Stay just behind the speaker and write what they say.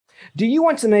Do you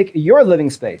want to make your living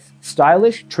space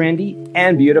stylish, trendy,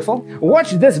 and beautiful?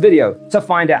 Watch this video to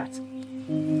find out.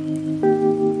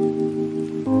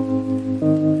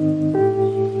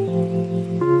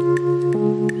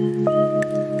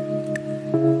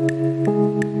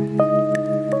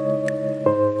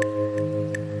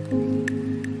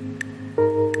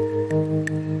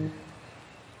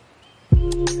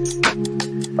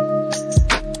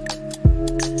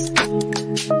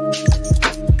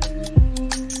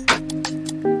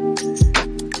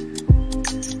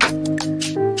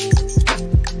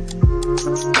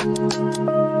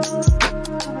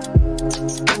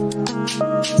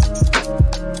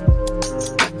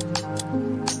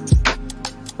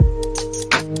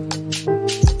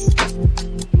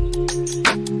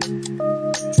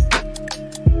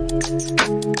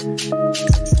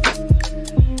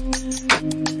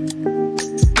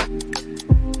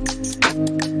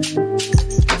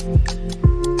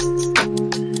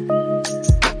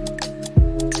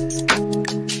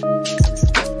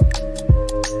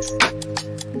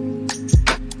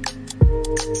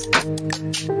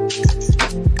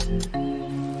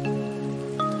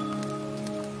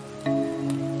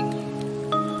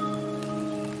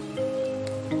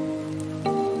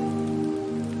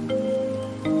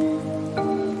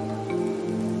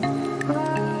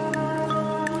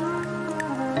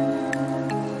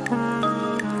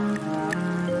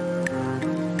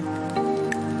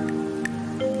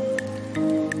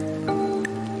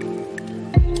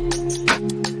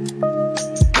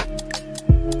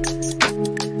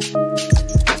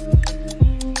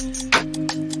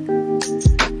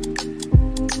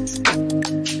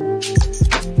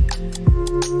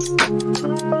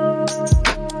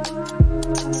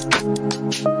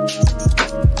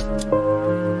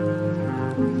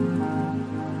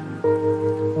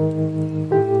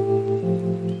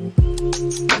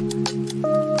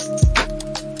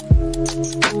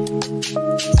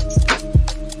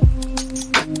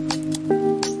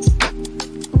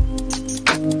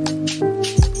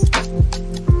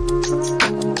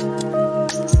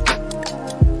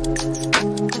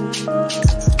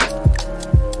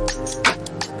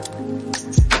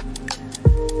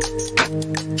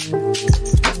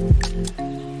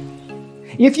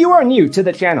 If you are new to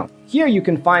the channel, here you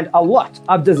can find a lot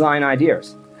of design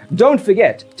ideas. Don't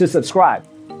forget to subscribe.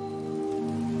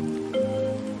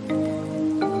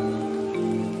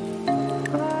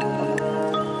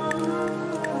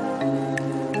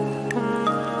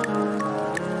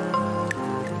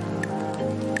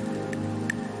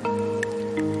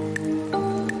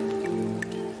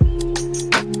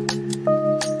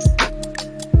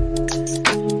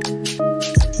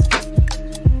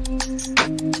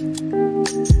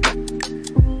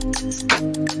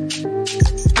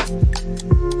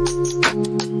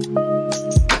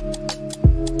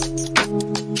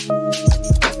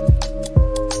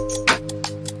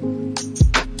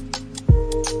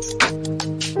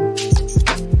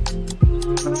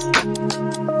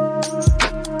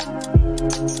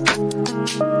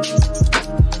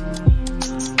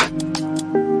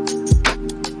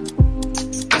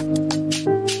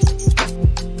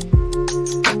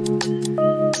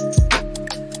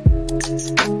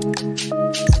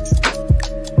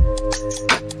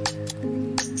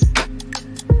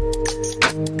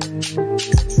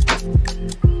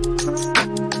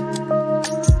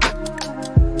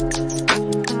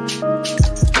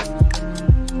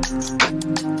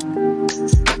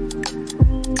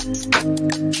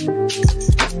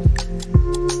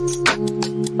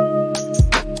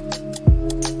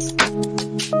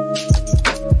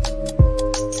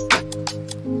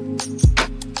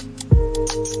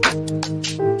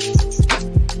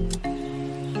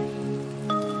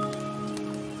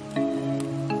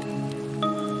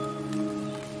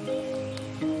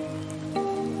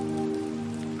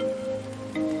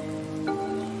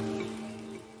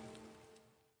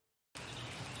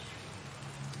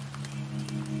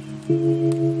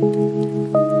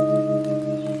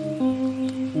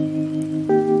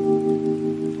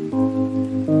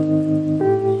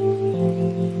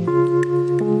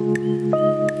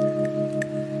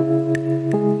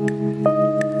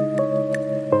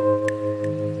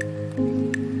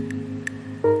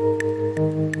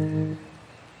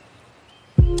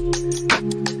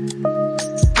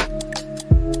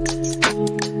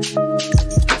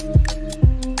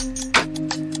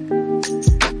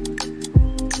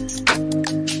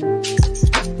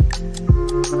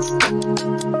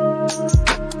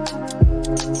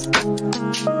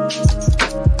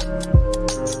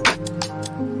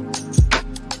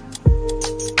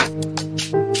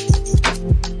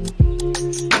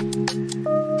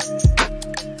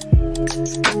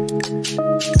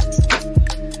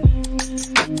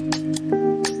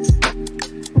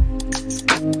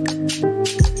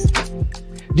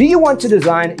 Do you want to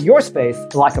design your space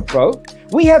like a pro?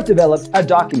 We have developed a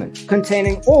document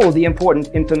containing all the important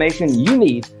information you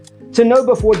need to know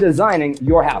before designing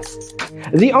your house.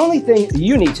 The only thing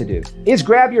you need to do is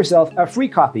grab yourself a free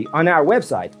copy on our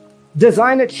website,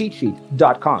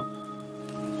 designercheatsheet.com.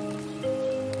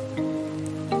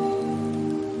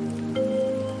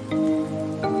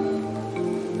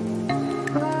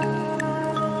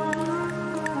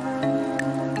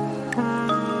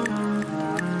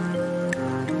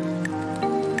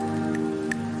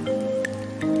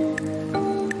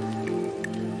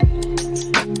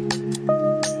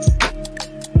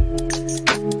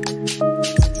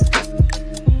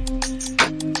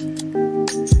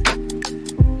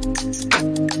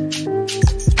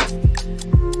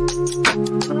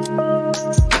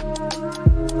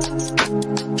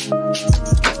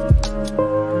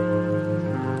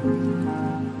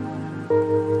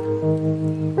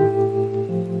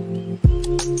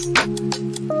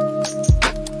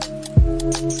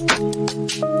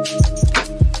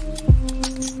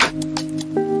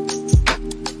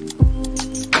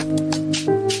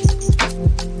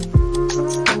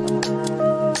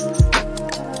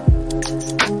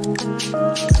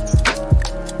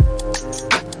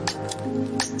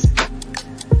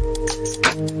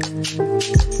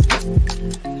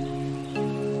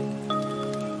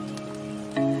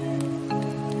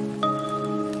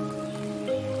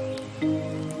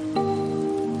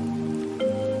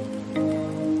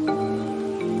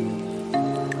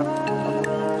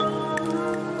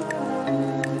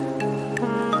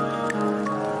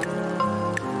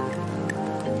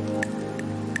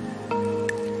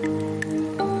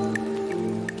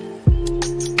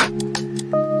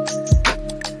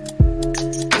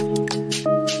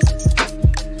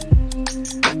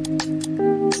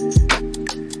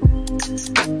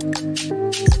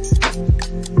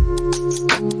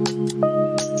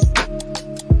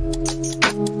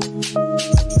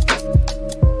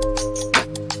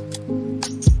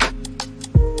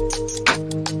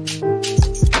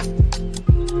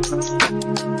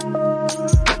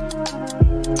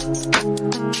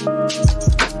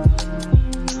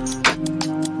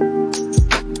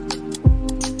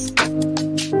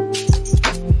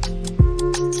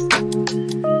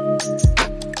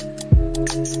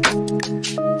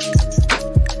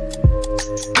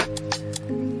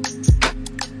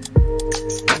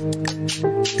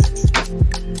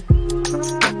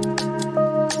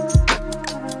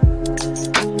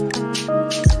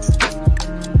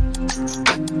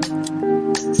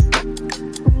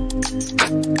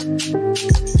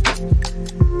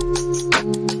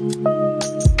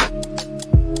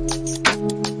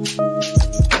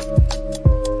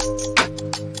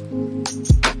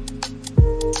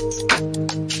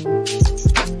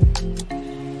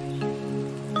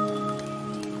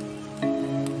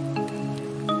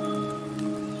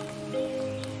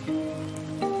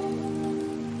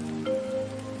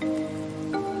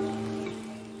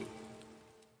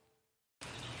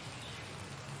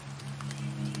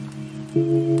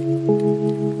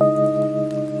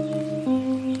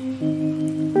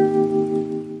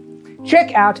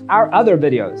 Check out our other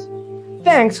videos.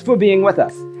 Thanks for being with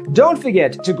us. Don't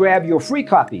forget to grab your free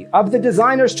copy of the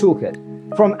Designer's Toolkit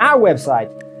from our website,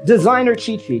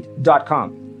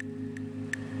 designercheatsheet.com.